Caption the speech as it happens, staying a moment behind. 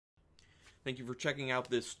Thank you for checking out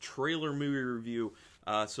this trailer movie review.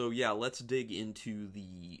 So yeah, let's dig into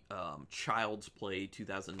the Child's Play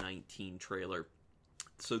 2019 trailer.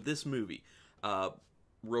 So this movie,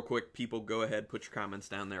 real quick, people, go ahead, put your comments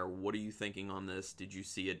down there. What are you thinking on this? Did you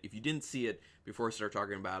see it? If you didn't see it, before I start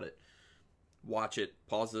talking about it, watch it,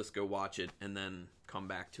 pause this, go watch it, and then come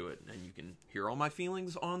back to it, and you can hear all my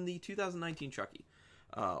feelings on the 2019 Chucky,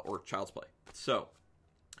 or Child's Play. So,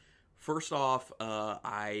 first off,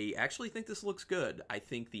 I actually think this looks good. I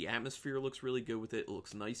think the atmosphere looks really good with it. It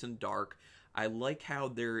looks nice and dark. I like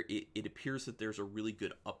how it appears that there's a really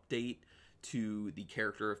good update to the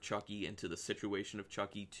character of Chucky and to the situation of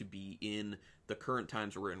Chucky to be in the current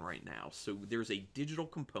times we're in right now. So there's a digital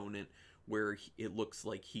component where it looks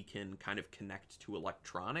like he can kind of connect to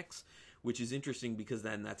electronics, which is interesting because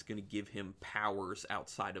then that's going to give him powers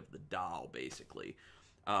outside of the doll, basically,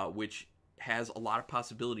 which has a lot of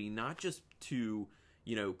possibility, not just to,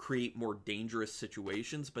 create more dangerous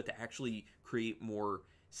situations, but to actually create more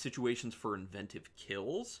situations for inventive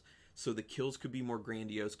kills. So the kills could be more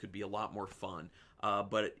grandiose, could be a lot more fun.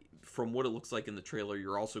 But from what it looks like in the trailer,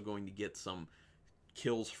 you're also going to get some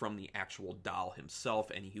kills from the actual doll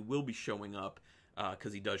himself, and he will be showing up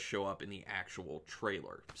because he does show up in the actual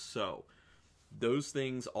trailer. So those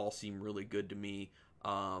things all seem really good to me.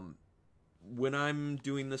 When I'm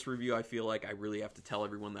doing this review, I feel like I really have to tell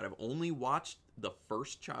everyone that I've only watched the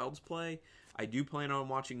first Child's Play. I do plan on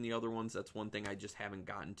watching the other ones. That's one thing I just haven't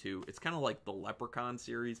gotten to. It's kind of like the Leprechaun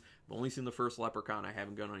series. I've only seen the first Leprechaun. I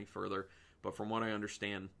haven't gone any further. But from what I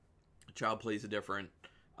understand, Child's Play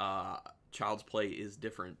is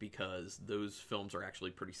different because those films are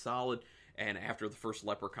actually pretty solid. And after the first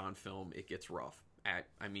Leprechaun film, it gets rough.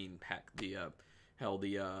 I mean, heck, the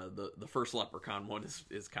first Leprechaun one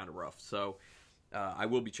is kind of rough. So I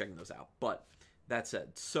will be checking those out. But that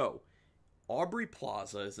said, so Aubrey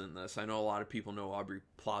Plaza is in this. I know a lot of people know Aubrey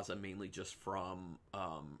Plaza mainly just from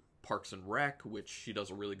Parks and Rec, which she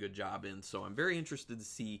does a really good job in. So I'm very interested to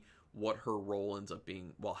see what her role ends up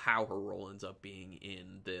being, well, how her role ends up being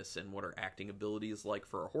in this and what her acting ability is like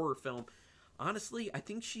for a horror film. Honestly, I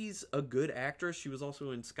think she's a good actress. She was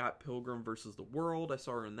also in Scott Pilgrim vs. the World. I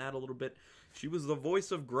saw her in that a little bit. She was the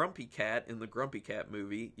voice of Grumpy Cat in the Grumpy Cat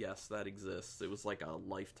movie. Yes, that exists. It was like a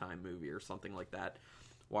Lifetime movie or something like that.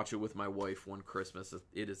 Watch it with my wife one Christmas.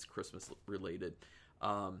 It is Christmas related.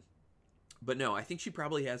 But no, I think she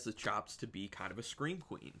probably has the chops to be kind of a scream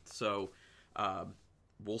queen. So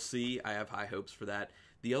we'll see. I have high hopes for that.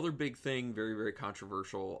 The other big thing, very, very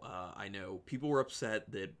controversial, I know people were upset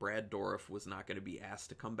that Brad Dourif was not going to be asked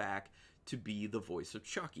to come back to be the voice of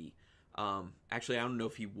Chucky. Actually, I don't know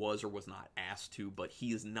if he was or was not asked to, but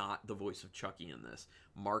he is not the voice of Chucky in this.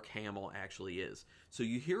 Mark Hamill actually is. So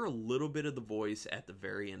you hear a little bit of the voice at the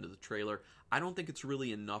very end of the trailer. I don't think it's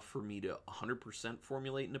really enough for me to 100%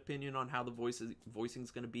 formulate an opinion on how the voicing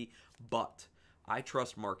is going to be, but I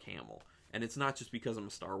trust Mark Hamill. And it's not just because I'm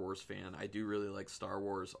a Star Wars fan. I do really like Star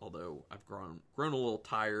Wars, although I've grown a little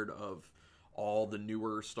tired of all the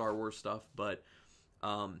newer Star Wars stuff. But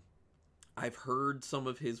I've heard some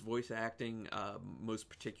of his voice acting, most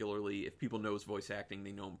particularly, if people know his voice acting,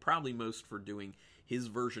 they know him probably most for doing his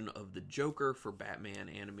version of the Joker for Batman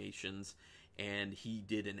animations. And he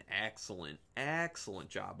did an excellent, excellent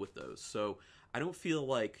job with those. So I don't feel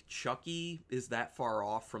like Chucky is that far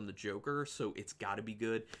off from the Joker, so it's got to be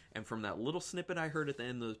good. And from that little snippet I heard at the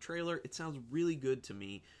end of the trailer, it sounds really good to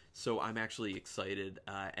me. So I'm actually excited.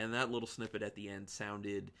 And that little snippet at the end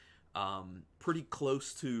sounded pretty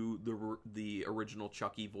close to the original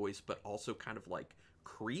Chucky voice, but also kind of like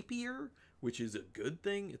creepier, which is a good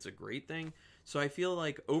thing. It's a great thing. So I feel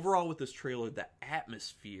like overall with this trailer, the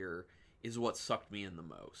atmosphere is what sucked me in the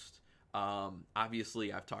most.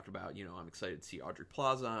 Obviously, I've talked about, I'm excited to see Aubrey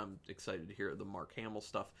Plaza. I'm excited to hear the Mark Hamill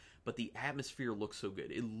stuff. But the atmosphere looks so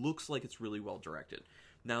good. It looks like it's really well directed.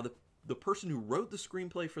 Now, the person who wrote the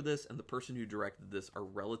screenplay for this and the person who directed this are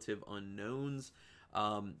relative unknowns.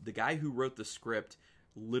 The guy who wrote the script,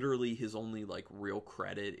 literally his only, real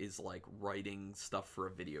credit is, writing stuff for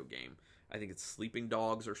a video game. I think it's Sleeping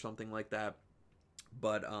Dogs or something like that.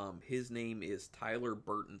 But his name is Tyler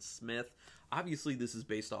Burton Smith. Obviously, this is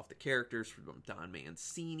based off the characters from Don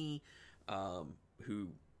Mancini, who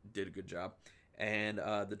did a good job. And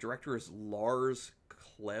the director is Lars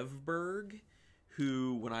Klevberg,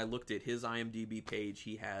 who, when I looked at his IMDb page,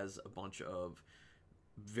 he has a bunch of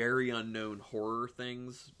very unknown horror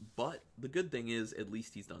things. But the good thing is, at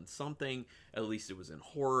least he's done something. At least it was in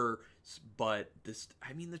horror. But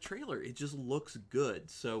the trailer, it just looks good.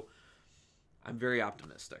 So I'm very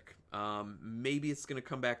optimistic. Maybe it's going to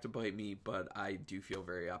come back to bite me, but I do feel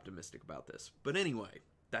very optimistic about this. But anyway,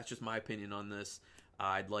 that's just my opinion on this.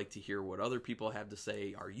 I'd like to hear what other people have to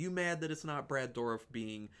say. Are you mad that it's not Brad Dourif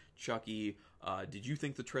being Chucky? Did you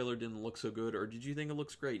think the trailer didn't look so good, or did you think it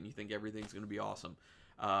looks great and you think everything's going to be awesome?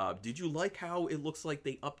 Did you like how it looks like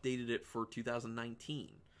they updated it for 2019?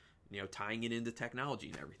 Tying it into technology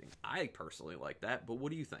and everything. I personally like that, but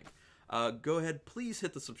what do you think? Go ahead, please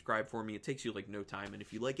hit the subscribe for me. It takes you like no time, and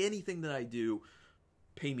if you like anything that I do,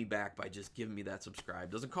 pay me back by just giving me that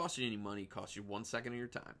subscribe. Doesn't cost you any money. It costs you 1 second of your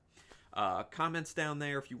time. Comments down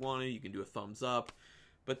there if you want to. You can do a thumbs up.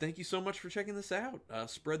 But thank you so much for checking this out.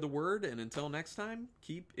 Spread the word, and until next time,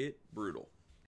 keep it brutal.